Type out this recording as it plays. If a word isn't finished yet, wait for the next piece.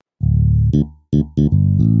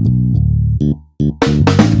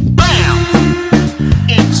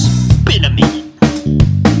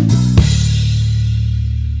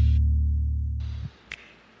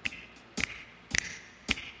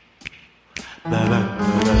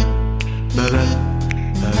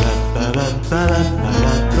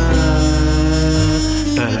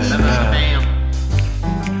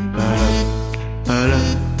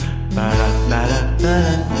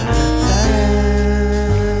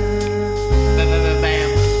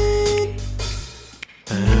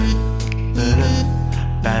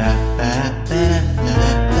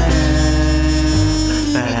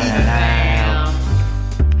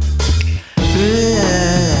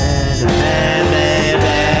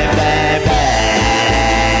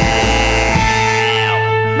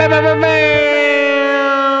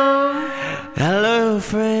Hello,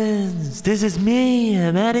 friends. This is me,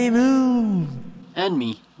 Matty Moon. And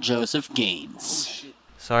me, Joseph Gaines.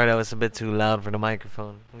 Sorry, that was a bit too loud for the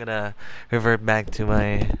microphone. I'm gonna revert back to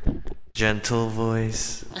my gentle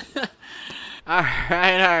voice.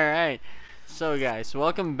 Alright. So, guys,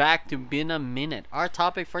 welcome back to Been a Minute. Our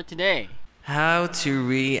topic for today: How to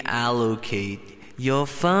reallocate your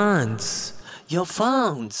funds. Your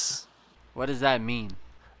funds. what does that mean?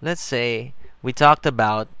 Let's say we talked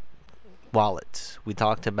about wallets. We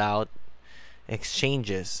talked about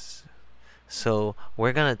exchanges. So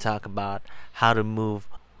we're gonna talk about how to move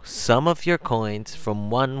some of your coins from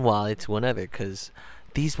one wallet to another, because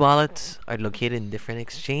these wallets are located in different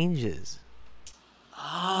exchanges.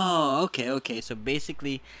 Oh, okay. So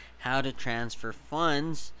basically, how to transfer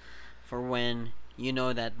funds for when you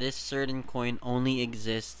know that this certain coin only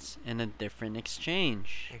exists in a different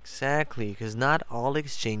exchange. Exactly, because not all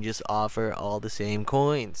exchanges offer all the same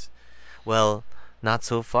coins. Well, not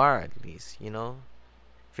so far at least, you know?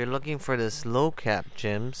 If you're looking for the low cap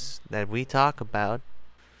gems that we talk about,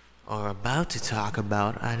 or about to talk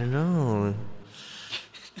about, I don't know.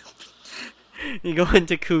 You go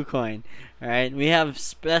into KuCoin, alright? We have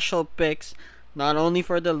special picks not only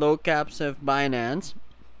for the low caps of Binance,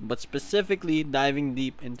 but specifically diving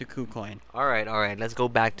deep into KuCoin. Alright, let's go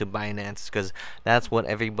back to Binance, because that's what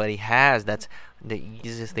everybody has. That's the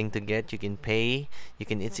easiest thing to get. You can pay,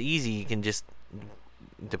 it's easy. You can just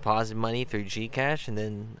deposit money through Gcash, and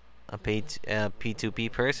then a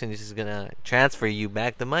P2P person is just gonna transfer you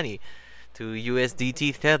back the money to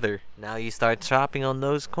USDT Tether. Now you start shopping on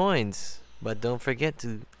those coins. But don't forget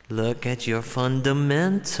to look at your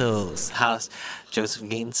fundamentals, how Joseph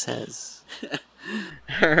Gaines says.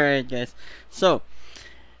 Alright, guys. So,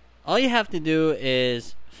 all you have to do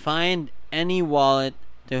is find any wallet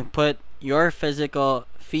to put your physical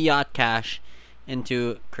fiat cash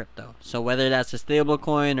into crypto. So, whether that's a stable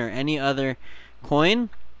coin or any other coin,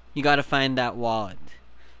 you gotta find that wallet.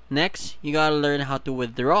 Next, you gotta learn how to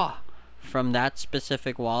withdraw from that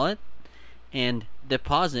specific wallet and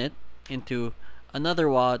deposit into another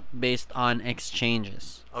wallet based on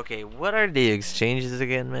exchanges. Okay, what are the exchanges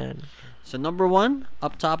again, man? So number 1,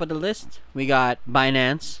 up top of the list, we got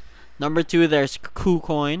Binance. Number 2, there's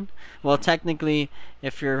KuCoin. Well, technically,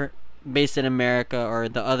 if you're based in America or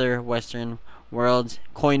the other Western worlds,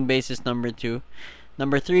 Coinbase is number 2.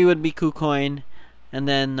 Number 3 would be KuCoin. And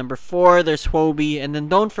then number 4, there's Huobi. And then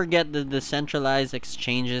don't forget the decentralized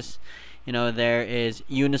exchanges. You know, there is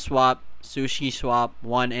Uniswap, SushiSwap,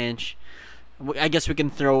 1inch. I guess we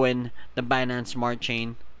can throw in the Binance Smart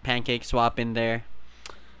Chain, PancakeSwap in there.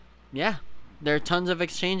 Yeah, there are tons of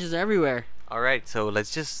exchanges everywhere. Alright, so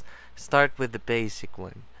let's just start with the basic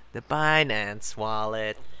one. The Binance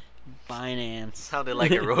wallet. Binance. Sounded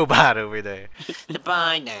like a robot over there. The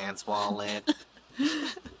Binance wallet.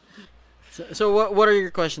 So what are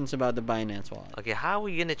your questions about the Binance wallet? Okay, how are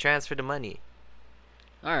we gonna transfer the money?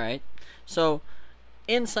 Alright, so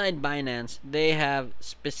inside Binance, they have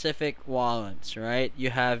specific wallets, right? You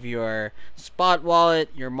have your spot wallet,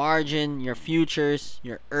 your margin, your futures,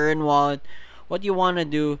 your earn wallet. What you want to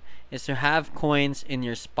do is to have coins in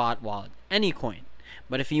your spot wallet, any coin.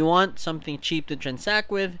 But if you want something cheap to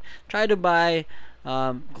transact with, try to buy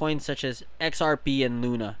coins such as XRP and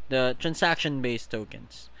Luna, the transaction-based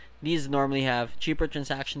tokens. These normally have cheaper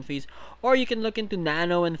transaction fees. Or you can look into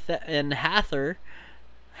Nano and Hather.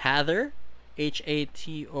 Hather?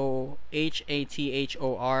 HATHOR or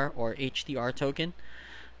HTR token.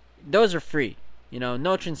 Those are free. You know,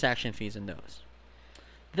 no transaction fees in those.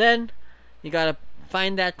 Then you gotta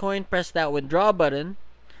find that coin, press that withdraw button,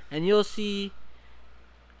 and you'll see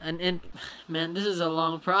man, this is a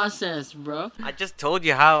long process, bro. I just told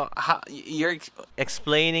you how you're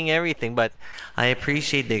explaining everything, but I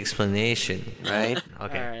appreciate the explanation, right?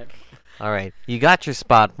 Okay. All right. You got your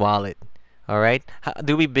spot wallet. All right.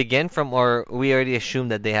 Do we begin from, or we already assume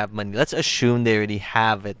that they have money? Let's assume they already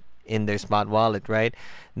have it in their spot wallet, right?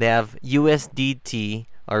 They have USDT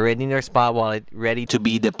already in their spot wallet, ready to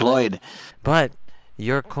be deployed. But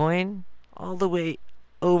your coin, all the way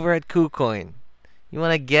over at KuCoin. You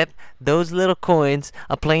want to get those little coins,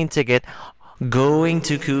 a plane ticket, going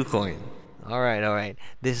to KuCoin. All right.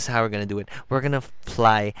 This is how we're going to do it. We're going to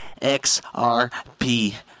fly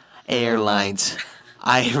XRP Airlines.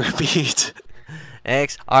 I repeat,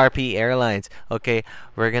 XRP Airlines. Okay,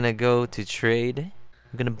 we're going to go to trade.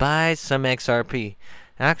 I'm going to buy some XRP.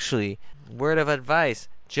 Actually, word of advice,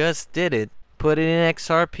 just did it. Put it in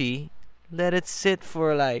XRP. Let it sit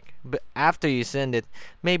for after you send it,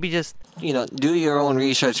 maybe just, do your own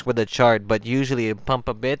research with the chart, but usually you pump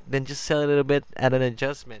a bit, then just sell a little bit at an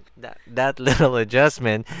adjustment. That little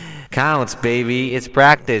adjustment counts, baby. It's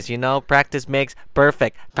practice, practice makes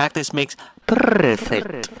perfect. Practice makes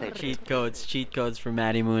perfect. Cheat codes for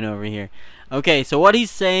Matty Moon over here. Okay, so what he's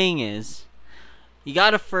saying is, you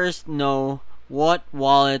gotta first know what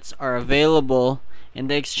wallets are available in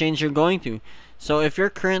the exchange you're going to. So if you're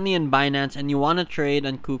currently in Binance and you want to trade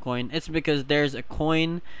on KuCoin, it's because there's a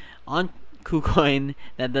coin on KuCoin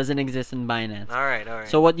that doesn't exist in Binance. All right.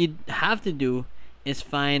 So what you have to do is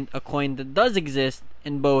find a coin that does exist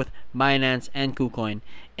in both Binance and KuCoin.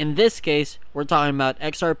 In this case, we're talking about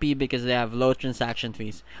XRP because they have low transaction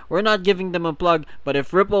fees. We're not giving them a plug, but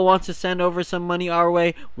if Ripple wants to send over some money our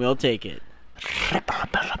way, we'll take it.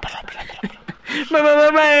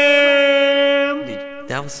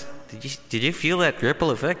 Did you feel that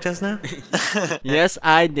ripple effect just now? Yes,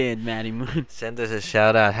 I did, Matty Moon. Send us a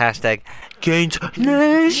shout out. #Gains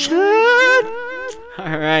Nation.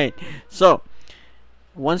 Alright. So,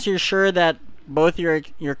 once you're sure that both your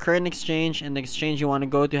current exchange and the exchange you want to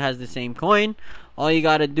go to has the same coin, all you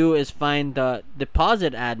gotta do is find the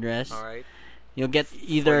deposit address. Alright. You'll get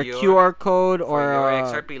either a QR code or your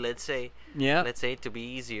XRP, let's say. Yeah. Let's say to be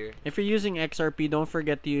easier. If you're using XRP, don't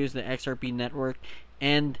forget to use the XRP network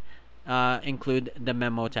and include the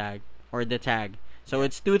memo tag or the tag. So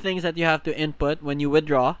it's two things that you have to input when you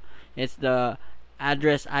withdraw. It's the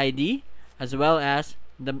address ID as well as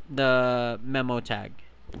the memo tag.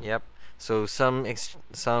 Yep. So some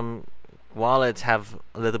wallets have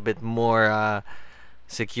a little bit more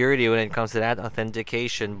security when it comes to that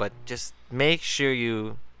authentication, but just make sure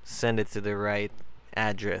you send it to the right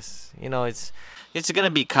address. It's gonna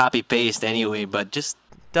be copy paste anyway, but just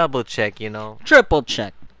double check. Triple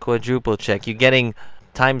check. Quadruple check. You're getting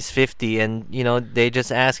times 50, and they're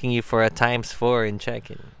just asking you for a times 4 in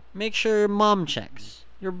checking. Make sure your mom checks,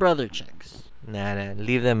 your brother checks. Nah,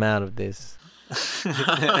 leave them out of this.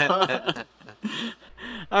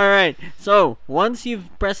 Alright, so once you've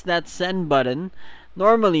pressed that send button,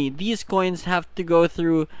 normally these coins have to go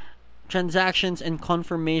through transactions and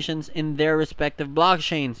confirmations in their respective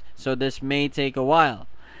blockchains, so this may take a while.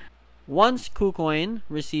 Once KuCoin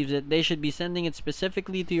receives it, they should be sending it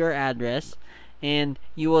specifically to your address, and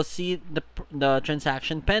you will see the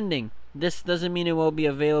transaction pending. This doesn't mean it will be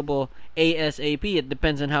available ASAP. It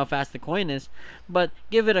depends on how fast the coin is, but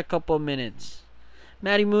give it a couple minutes.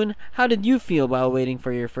 Matty Moon, how did you feel while waiting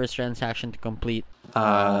for your first transaction to complete?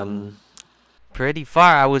 Pretty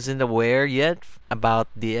far. I wasn't aware yet about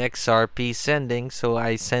the XRP sending, so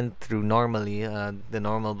I sent through normally the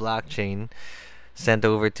normal blockchain. Sent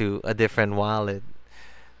over to a different wallet,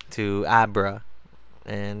 to Abra,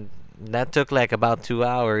 and that took about 2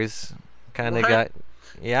 hours.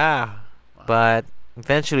 But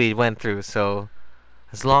eventually it went through. So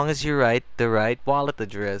as long as you write the right wallet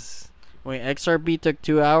address. Wait, XRP took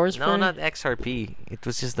 2 hours? No, not XRP. It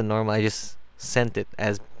was just the normal. I just sent it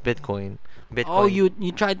as Bitcoin. Oh,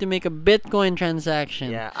 you tried to make a Bitcoin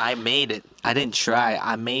transaction. Yeah, I made it. I didn't try.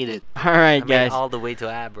 I made it. All right, I guys. made it all the way to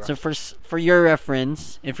Abra. So for your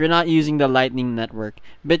reference, if you're not using the Lightning Network,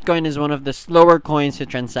 Bitcoin is one of the slower coins to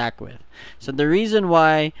transact with. So the reason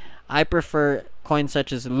why I prefer coins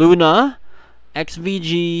such as Luna,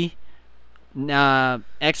 XVG,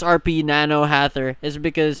 XRP, Nano, Hather is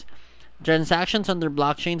because transactions on their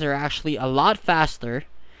blockchains are actually a lot faster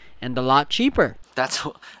and a lot cheaper.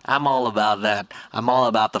 I'm all about that. I'm all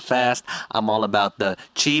about the fast. I'm all about the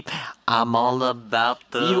cheap. I'm all about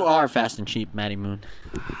the... You are fast and cheap, Matty Moon.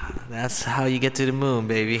 That's how you get to the moon,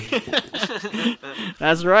 baby.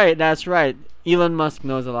 That's right. Elon Musk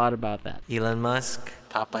knows a lot about that. Elon Musk,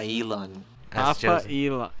 Papa Elon. Papa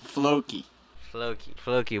Elon. Floki.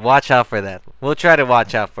 Watch out for that. We'll try to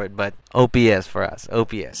watch out for it, but OPS for us.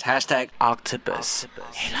 OPS. #Octopus.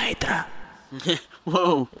 Hey, Hydra.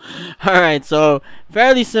 Whoa. Alright, so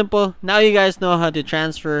fairly simple. Now you guys know how to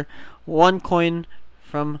transfer one coin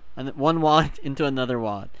from one wallet into another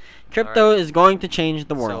wallet. Crypto is going to change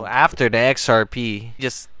the world. So after the XRP,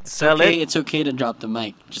 just sell it. It's okay to drop the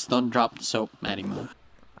mic. Just don't drop the soap, Matty Moon.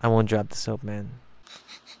 I won't drop the soap, man.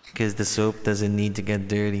 Because the soap doesn't need to get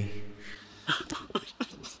dirty.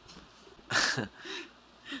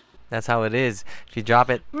 That's how it is. If you drop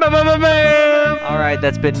it, all right.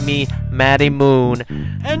 That's been me, Matty Moon,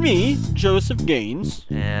 And me, Joseph Gaines.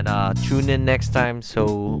 and tune in next time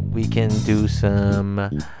so we can do some,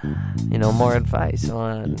 more advice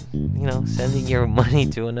on, sending your money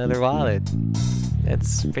to another wallet.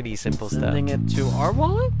 That's pretty simple Sending stuff. it to our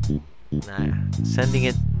wallet? Nah,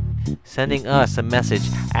 sending us a message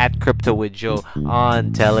at Crypto with Joe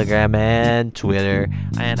on Telegram and Twitter.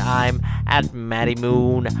 And I'm at Matty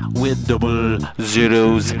Moon with double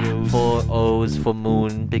zeros, 4 O's for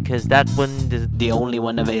Moon, because that one is the only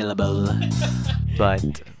one available.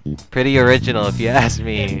 But pretty original if you ask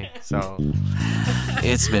me. So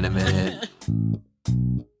it's been a minute.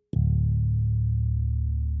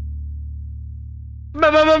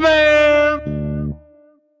 Bye.